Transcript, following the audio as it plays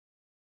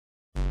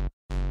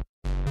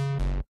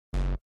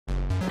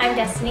I'm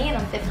Destinee and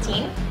I'm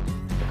 15.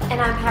 And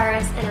I'm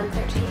Paris and I'm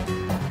 13.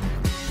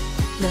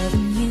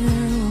 Loving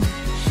you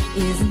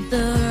isn't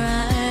the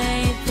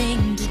right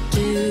thing to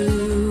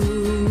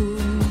do.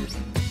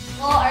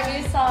 Well, our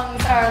new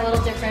songs are a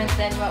little different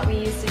than what we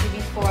used to do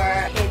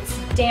before. It's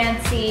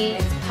dancey,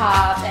 it's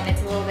pop, and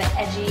it's a little bit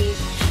edgy.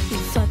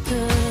 If I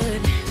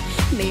could,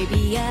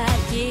 maybe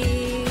I'd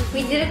give.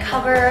 We did a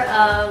cover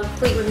of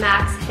Fleetwood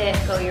Mac's hit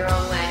Go Your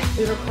Own Way.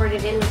 We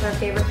recorded in with our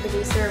favorite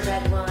producer,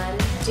 Red One.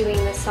 Doing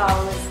this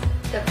song was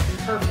the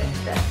perfect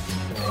fit.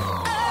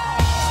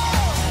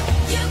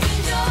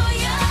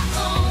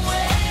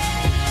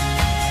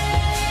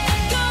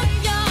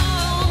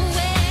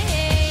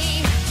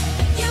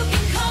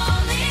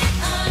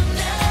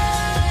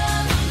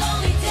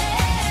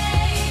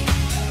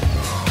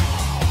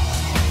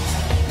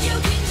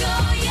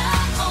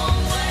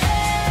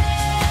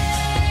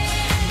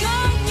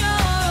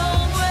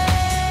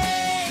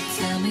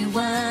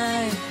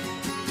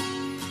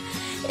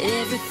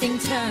 Everything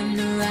turned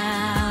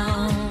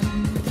around.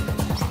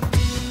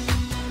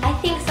 I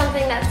think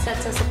something that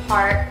sets us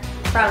apart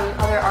from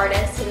other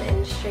artists in the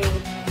industry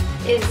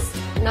is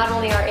not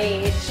only our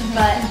age,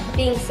 but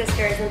being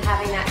sisters and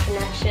having that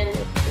connection.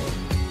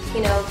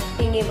 You know,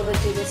 being able to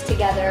do this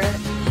together.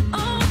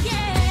 Oh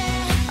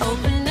yeah,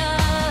 open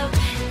up,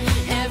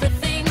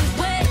 everything's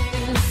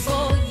waiting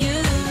for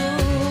you.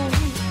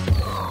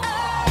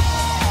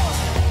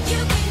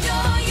 You can go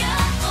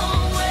your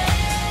own way.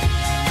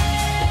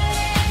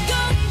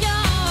 Go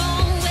your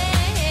own way.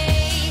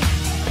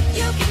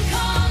 You can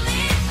call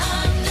it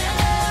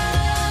another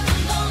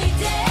lonely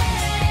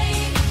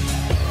day.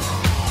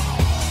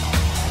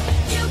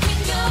 You can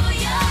go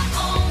your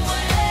own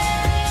way.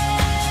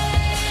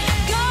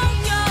 Go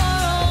your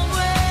own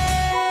way.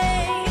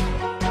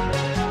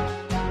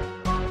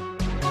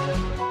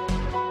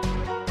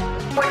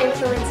 We're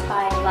influenced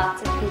by lots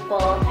of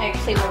people. Like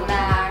Fleetwood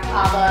Mac,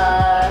 ABBA,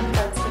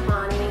 Gwen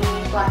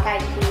Stefani, Black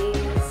Eyed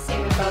Peas,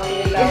 David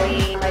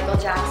Bowie, Michael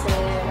Jackson.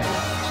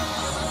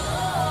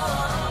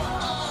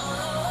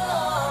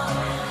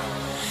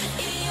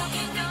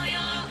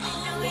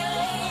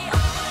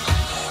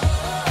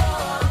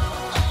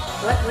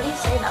 What do you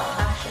say about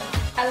fashion?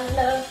 I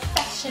love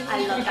fashion. I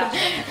love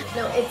fashion.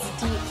 No, it's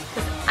deep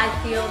because I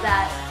feel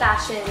that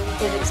fashion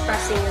is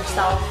expressing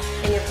yourself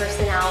and your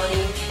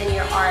personality and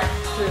your art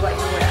through what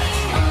you wear.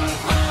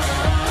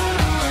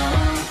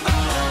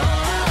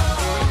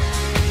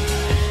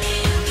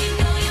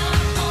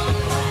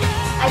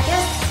 I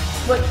guess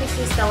what keeps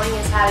us going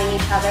is having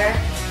each other,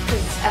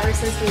 because ever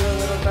since we were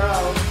little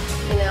girls,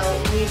 you know,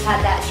 we've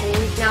had that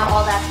dream. Now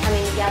all that's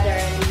coming together,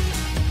 and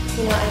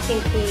you know, I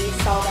think we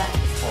saw that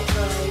this whole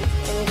time,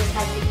 and we just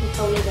had to keep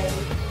believing.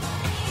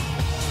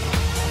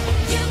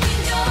 You can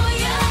go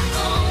your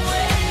own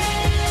way.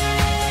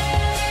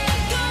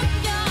 Go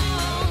your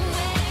own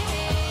way.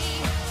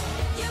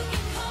 You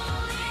can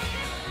call it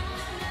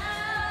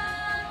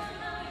love.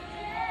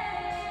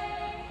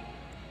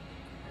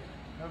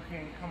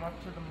 Okay, come up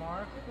to the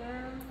mark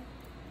there.